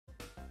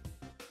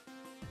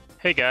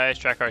Hey guys,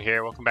 Trackart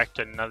here. Welcome back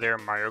to another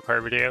Mario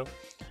Kart video.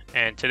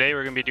 And today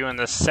we're going to be doing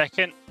the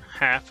second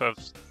half of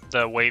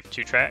the Wave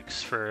 2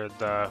 tracks for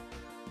the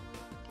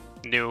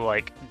new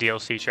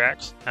DLC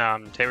tracks.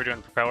 Today we're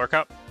doing Propeller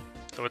Cup,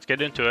 so let's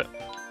get into it.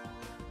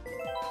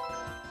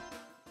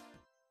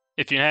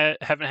 If you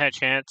haven't had a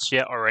chance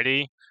yet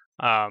already,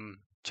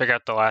 check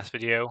out the last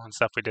video and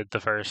stuff. We did the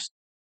first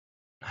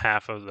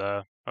half of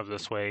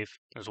this wave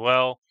as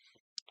well.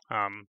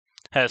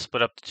 Had it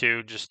split up to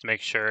two just to make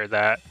sure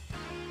that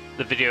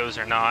the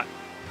videos are not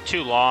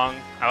too long.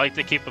 I like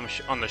to keep them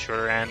on the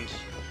shorter end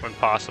when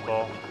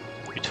possible.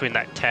 Between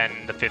that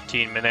 10 to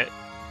 15 minute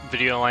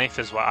video length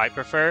is what I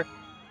prefer.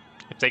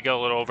 If they go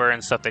a little over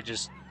and stuff, they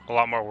just a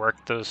lot more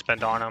work to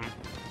spend on them.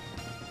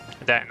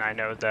 That, and I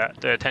know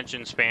that the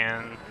attention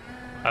span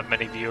of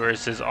many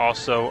viewers is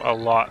also a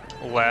lot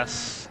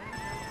less.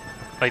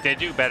 Like, they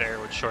do better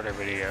with shorter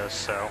videos,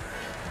 so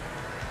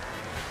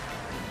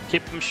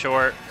keep them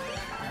short.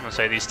 I'm gonna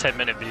say these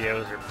 10-minute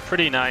videos are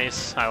pretty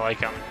nice. I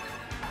like them.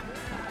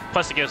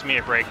 Plus, it gives me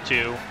a break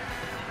too.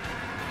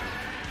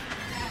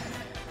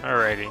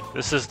 Alrighty,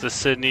 this is the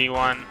Sydney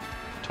one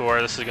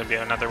tour. This is gonna be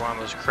another one of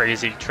those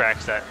crazy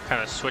tracks that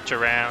kind of switch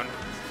around.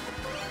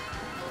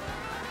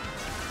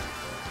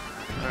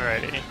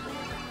 Alrighty,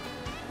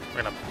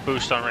 we're gonna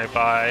boost on right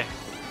by.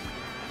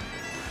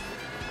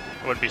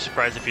 I wouldn't be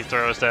surprised if he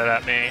throws that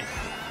at me.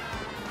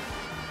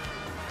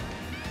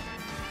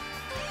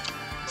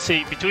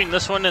 See, between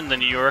this one and the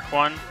New York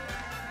one,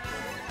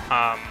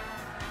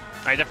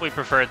 I definitely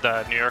prefer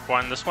the New York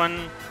one. This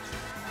one,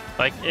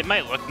 like, it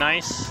might look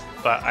nice,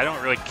 but I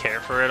don't really care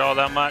for it all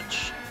that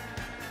much.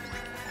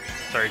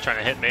 Sorry, trying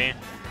to hit me.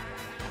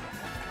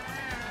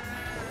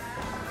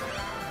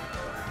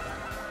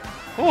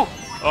 Ooh!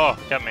 Oh,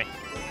 got me.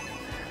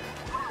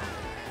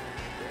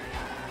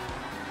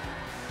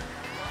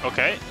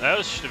 Okay, that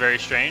was very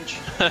strange.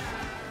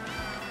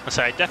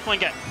 So I definitely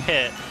got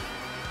hit.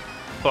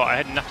 But I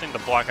had nothing to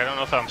block. I don't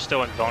know if I'm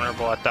still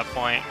invulnerable at that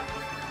point.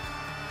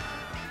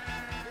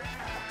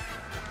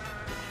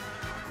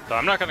 So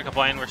I'm not going to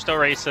complain. We're still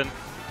racing.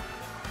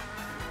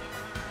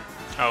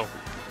 Oh,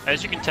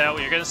 as you can tell,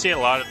 you're going to see a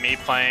lot of me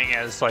playing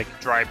as like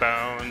Dry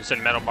Bones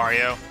and Metal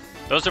Mario.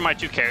 Those are my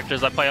two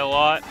characters I play a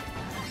lot.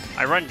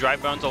 I run Dry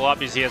Bones a lot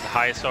because he has the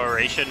high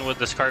acceleration with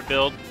this kart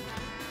build.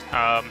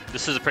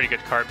 This is a pretty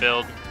good kart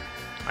build.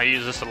 I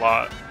use this a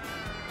lot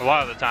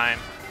of the time.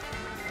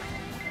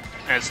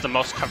 And it's the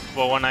most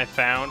comfortable one I've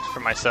found for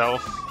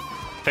myself.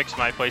 Fits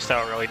my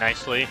playstyle really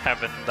nicely,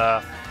 having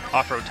the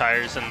off-road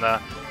tires and the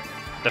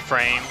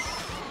frame.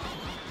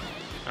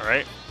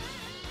 Alright.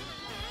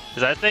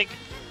 Because I think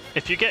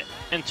if you get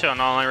into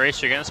an online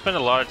race, you're going to spend a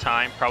lot of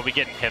time probably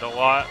getting hit a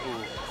lot.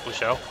 Ooh, blue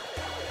shell.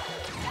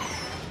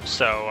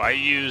 So I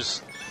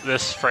use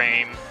this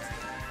frame,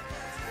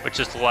 which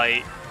is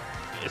light.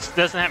 It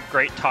doesn't have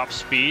great top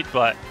speed,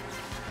 but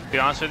to be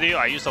honest with you,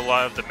 I use a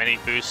lot of the mini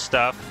boost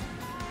stuff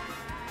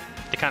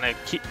to kind of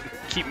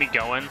keep me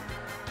going.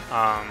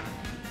 I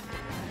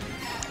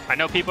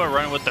know people are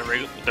running with the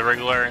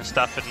regular and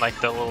stuff and like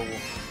the little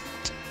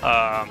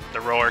the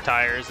roller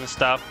tires and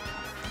stuff.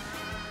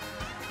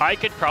 I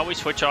could probably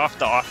switch off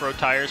the off-road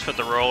tires for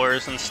the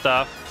rollers and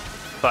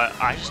stuff, but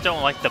I just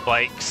don't like the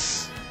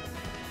bikes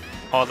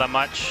all that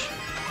much.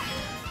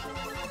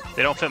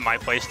 They don't fit my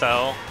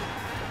playstyle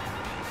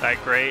that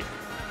great.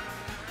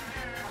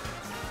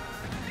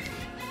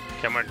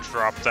 Okay, I'm gonna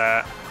drop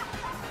that.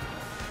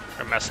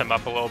 Or mess him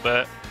up a little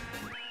bit.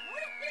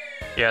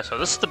 Yeah, so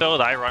this is the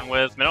build I run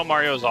with. Metal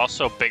Mario is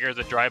also bigger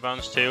than Dry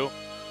Bones too.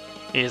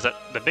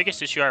 The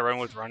biggest issue I run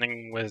with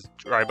running with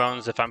Dry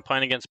Bones, if I'm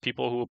playing against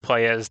people who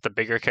play as the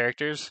bigger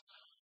characters,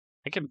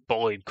 I get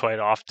bullied quite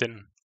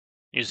often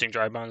using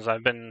Dry Bones. I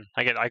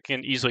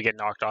can easily get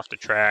knocked off the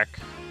track,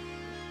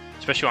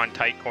 especially on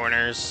tight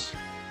corners.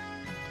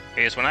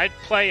 Because when I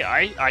play,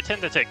 I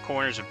tend to take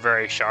corners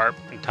very sharp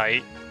and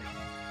tight.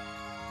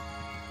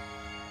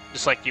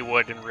 Just like you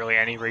would in really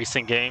any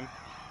racing game.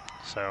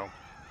 So,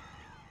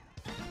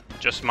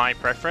 just my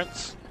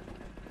preference.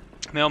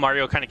 Metal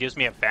Mario kind of gives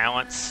me a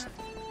balance.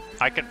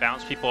 I could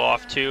bounce people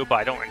off too, but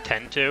I don't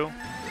intend to.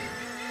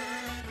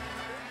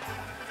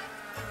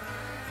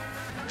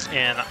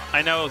 And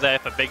I know that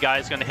if a big guy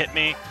is going to hit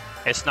me,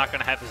 it's not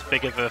going to have as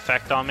big of an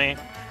effect on me.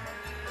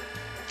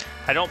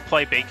 I don't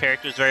play big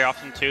characters very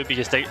often too,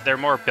 because they're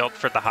more built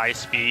for the high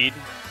speed.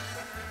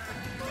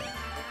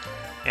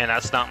 And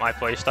that's not my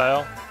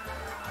playstyle.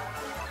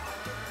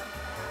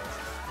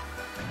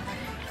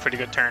 Pretty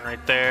good turn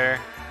right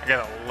there. I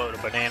got a load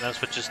of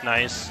bananas, which is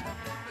nice.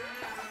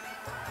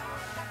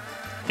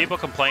 People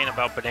complain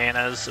about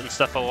bananas and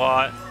stuff a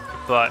lot,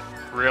 but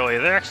really,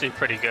 they're actually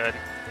pretty good.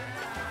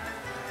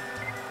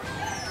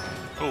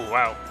 Oh,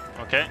 wow.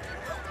 Okay.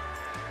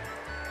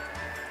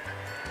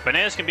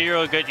 Bananas can be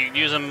really good. You can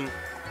use them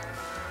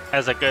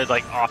as a good,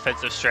 like,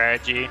 offensive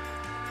strategy.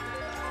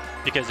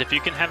 Because if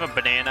you can have a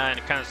banana and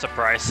kind of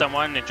surprise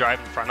someone and drive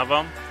in front of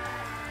them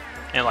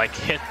and, like,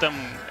 hit them,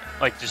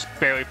 like, just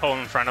barely pull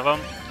them in front of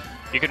them,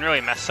 you can really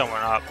mess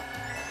someone up.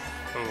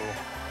 Ooh.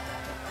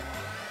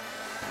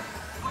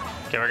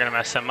 Okay, we're gonna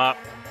mess him up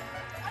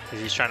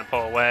because he's trying to pull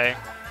away.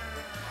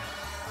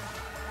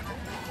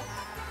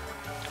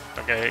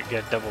 Okay,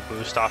 get a double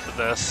boost off of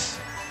this.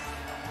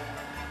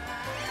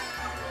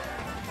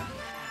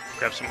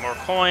 Grab some more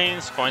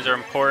coins. Coins are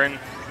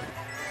important.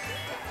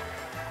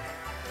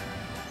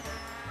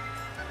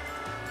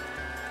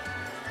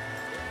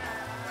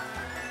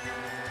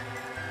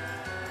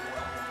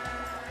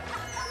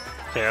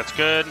 Okay, that's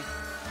good.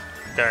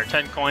 Got our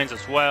 10 coins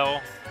as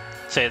well.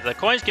 Say the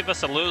coins give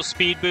us a little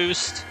speed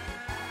boost.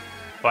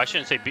 Well, I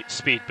shouldn't say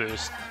speed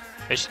boost.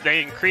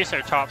 They increase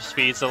our top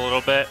speeds a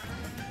little bit.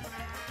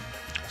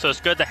 So it's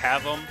good to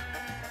have them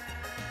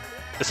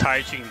as high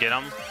as you can get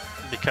them.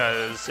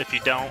 Because if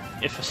you don't,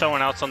 if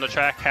someone else on the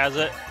track has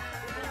it,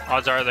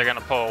 odds are they're gonna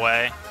pull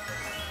away.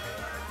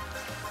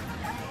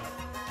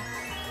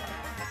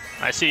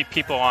 I see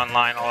people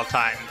online all the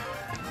time.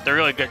 They're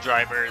really good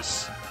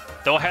drivers.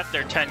 They'll have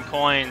their 10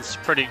 coins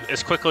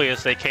as quickly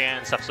as they can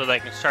and stuff so they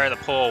can try to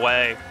pull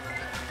away.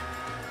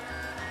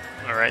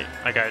 Alright,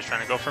 that guy's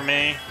trying to go for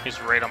me.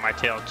 He's right on my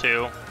tail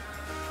too.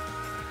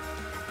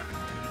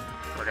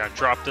 We're gonna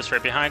drop this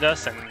right behind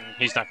us and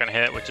he's not gonna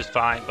hit, which is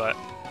fine, but...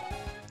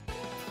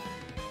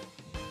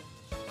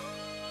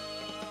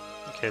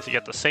 Okay, so you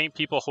got the same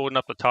people holding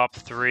up the top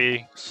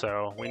 3,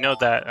 so we know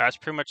that that's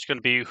pretty much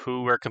gonna be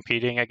who we're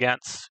competing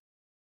against.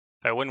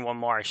 If I win one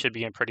more, I should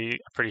be in a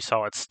pretty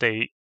solid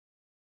state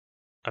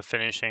of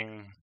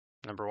finishing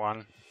number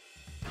 1.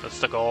 That's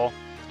the goal.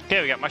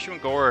 Okay, we got Mushroom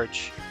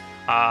Gorge.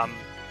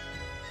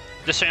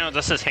 Just so you know,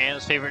 this is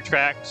Hannah's favorite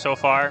track so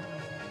far.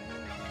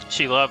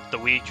 She loved the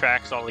Wii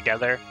tracks all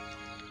together.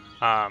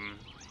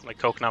 Like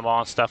Coconut Mall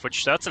and stuff,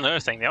 which that's another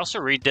thing. They also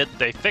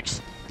they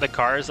fixed the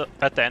cars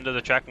at the end of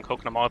the track in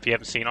Coconut Mall if you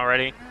haven't seen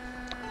already.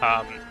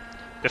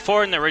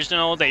 Before in the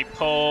original, they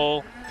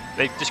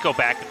just go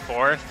back and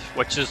forth,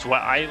 which is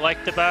what I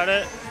liked about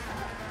it.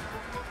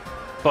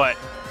 But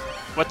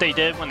what they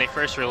did when they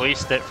first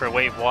released it for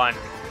Wave 1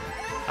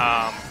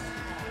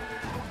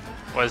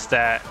 was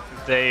that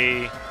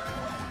they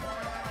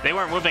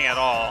weren't moving at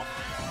all,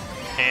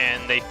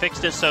 and they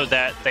fixed it so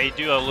that they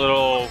do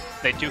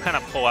kind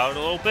of pull out a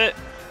little bit,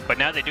 but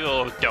now they do a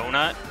little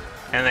donut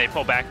and they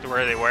pull back to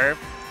where they were.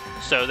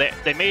 So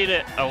they made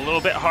it a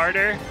little bit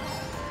harder,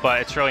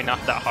 but it's really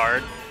not that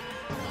hard.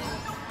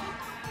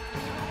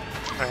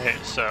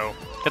 Alright, so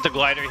get the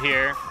glider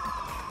here,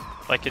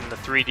 like in the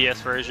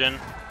 3DS version.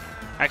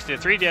 Actually,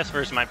 the 3DS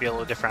version might be a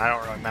little different. I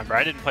don't really remember.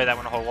 I didn't play that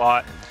one a whole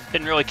lot.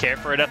 Didn't really care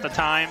for it at the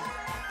time.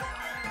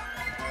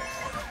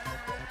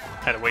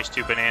 Had to waste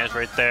 2 bananas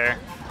right there.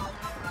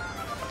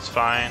 That's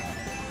fine.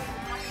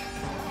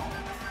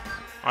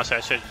 Honestly, I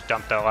should have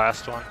dumped that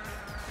last one.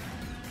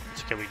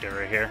 It's okay, we do it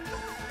right here.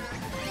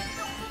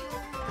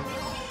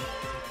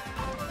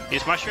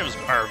 These mushrooms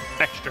are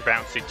extra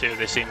bouncy too,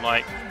 they seem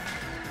like.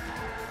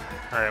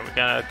 Alright, we're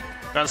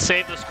gonna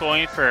save this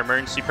coin for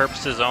emergency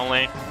purposes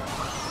only.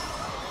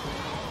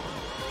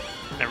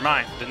 Never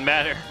mind, didn't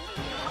matter.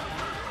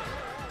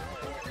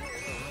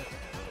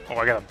 Oh,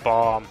 I got a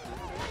bomb.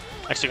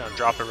 Actually gonna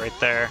drop it right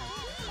there.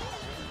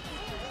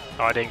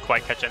 Oh, I didn't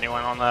quite catch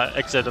anyone on the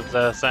exit of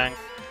the thing.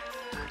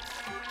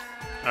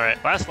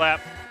 Alright, last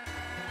lap.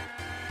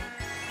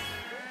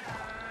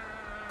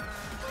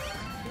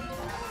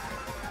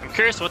 I'm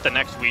curious what the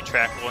next Wii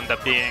track will end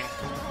up being.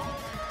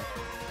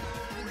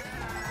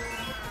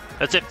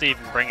 That's if they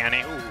even bring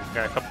any. Ooh,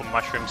 got a couple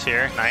mushrooms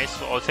here. Nice,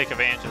 we'll take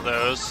advantage of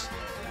those.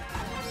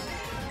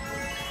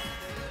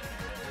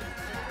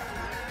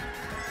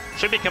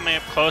 Should be coming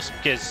up close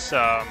because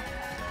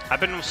I've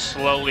been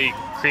slowly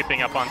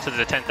creeping up onto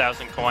the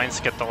 10,000 coins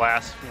to get the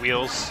last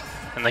wheels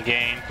in the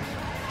game.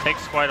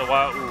 Takes quite a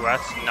while. Ooh,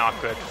 that's not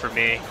good for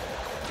me.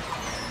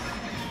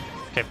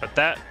 Okay, but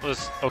that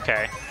was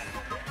okay.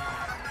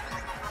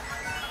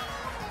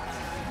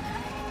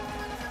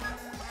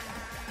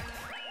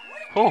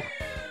 Oh,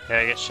 yeah,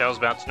 I get shells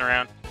bouncing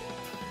around.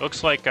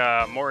 Looks like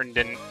Morton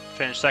didn't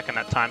finish second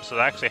that time, so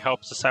that actually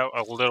helps us out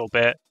a little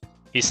bit.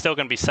 He's still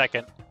going to be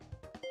second,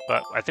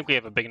 but I think we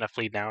have a big enough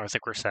lead now. I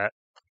think we're set.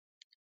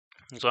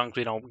 As long as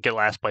we don't get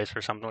last place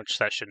for something, which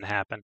that shouldn't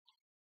happen.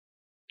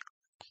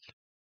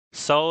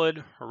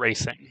 Solid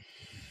Racing.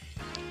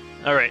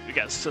 Alright, we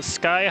got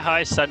Sky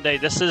High Sunday.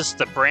 This is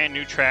the brand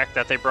new track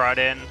that they brought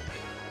in.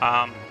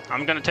 I'm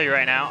going to tell you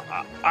right now,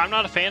 I'm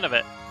not a fan of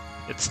it.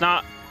 It's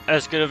not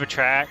as good of a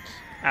track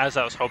as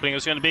I was hoping it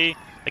was going to be.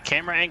 The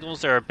camera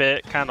angles are a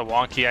bit kind of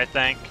wonky, I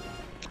think.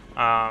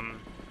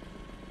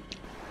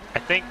 I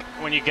think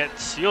when you get,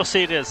 you'll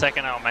see it in a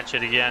second, I'll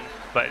mention it again,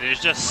 but there's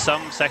just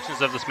some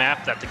sections of this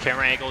map that the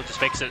camera angle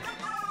just makes it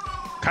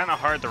kind of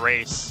hard to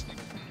race.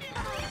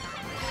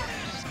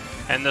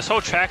 And this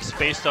whole track's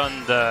based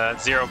on the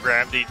zero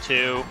gravity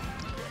too.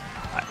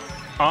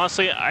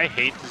 Honestly, I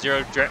hate the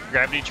zero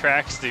gravity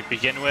tracks to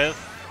begin with.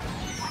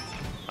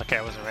 Okay,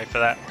 I wasn't right for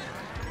that.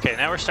 Okay,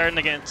 now we're starting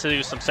to get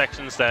into some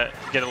sections that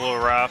get a little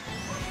rough.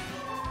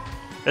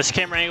 This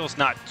camera angle's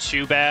not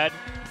too bad,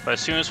 but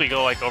as soon as we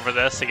go like over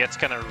this, it gets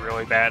kind of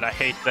really bad. I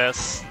hate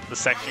this. The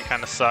section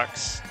kind of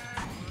sucks.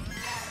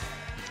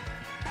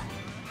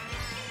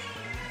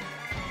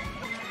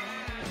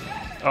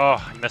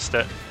 Oh, I missed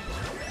it.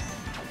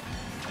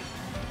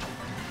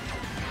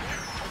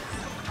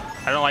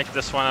 I don't like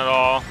this one at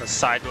all. The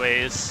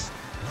sideways.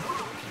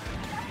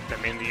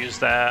 Didn't mean to use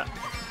that.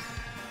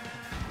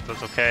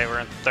 That's okay. We're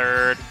in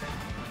third.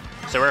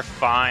 So we're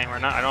fine. We're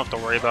not. I don't have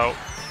to worry about.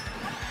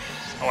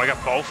 Oh, I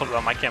got both of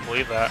them. I can't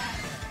believe that.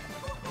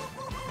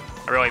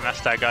 I really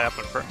messed that guy up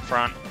in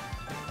front.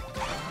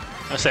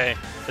 I say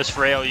this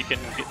rail you can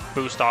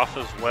boost off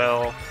as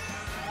well.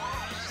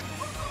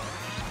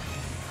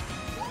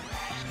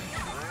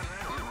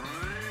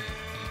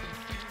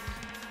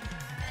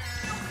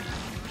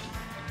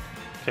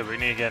 Okay, we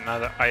need to get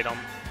another item.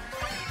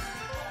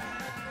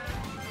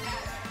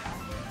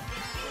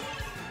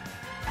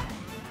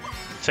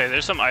 So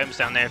there's some items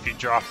down there if you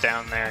drop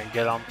down there and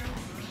get them.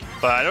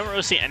 But I don't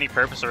really see any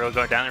purpose of really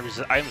going down there because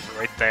the item's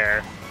right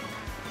there.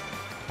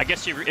 I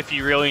guess if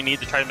you really need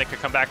to try to make a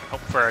comeback and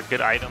hope for a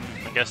good item,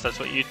 I guess that's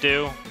what you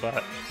do.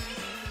 But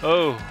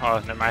oh,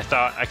 never mind. I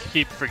thought I could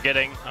keep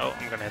forgetting. Oh,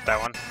 I'm gonna hit that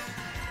one.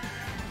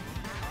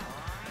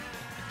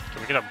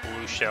 Can we get a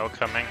blue shell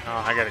coming?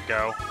 Oh, I gotta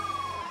go.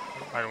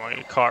 I don't want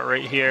to get caught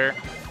right here.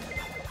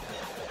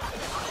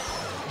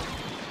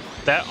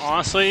 That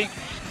honestly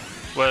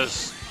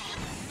was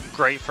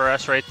great for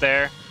us right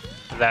there.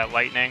 That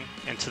lightning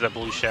into the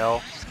blue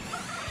shell.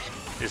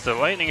 Because the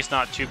lightning is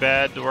not too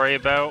bad to worry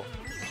about.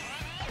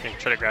 Okay,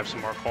 try to grab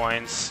some more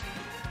coins.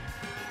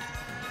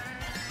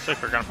 Looks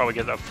like we're gonna probably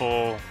get that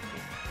full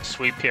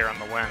sweep here on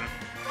the win.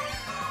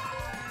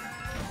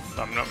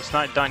 No, it's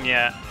not done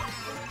yet.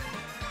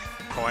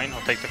 Coin,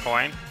 I'll take the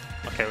coin.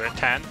 Okay, we're at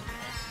 10.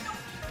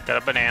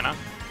 Got a banana.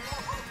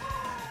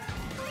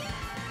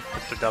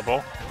 Get the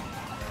double.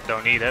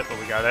 Don't need it, but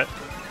we got it.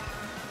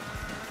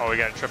 Oh, we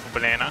got a triple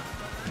banana.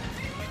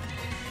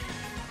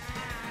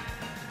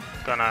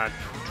 Gonna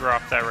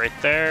drop that right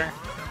there.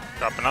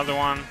 Drop another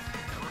one.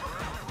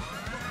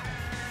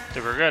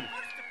 Dude, we're good.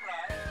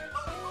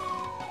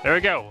 There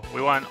we go.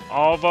 We won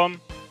all of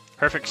them.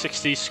 Perfect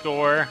 60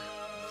 score.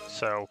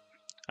 So,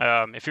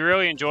 if you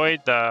really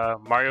enjoyed the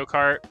Mario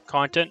Kart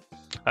content,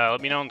 let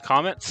me know in the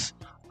comments.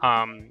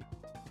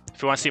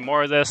 If you want to see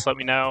more of this, let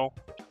me know.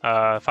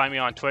 Find me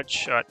on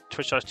Twitch at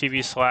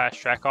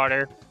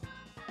twitch.tv/TrackOtter.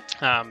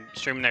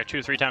 Streaming there 2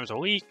 to 3 times a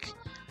week.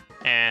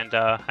 And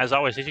as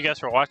always, thank you guys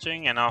for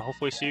watching, and I'll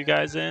hopefully see you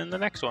guys in the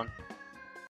next one.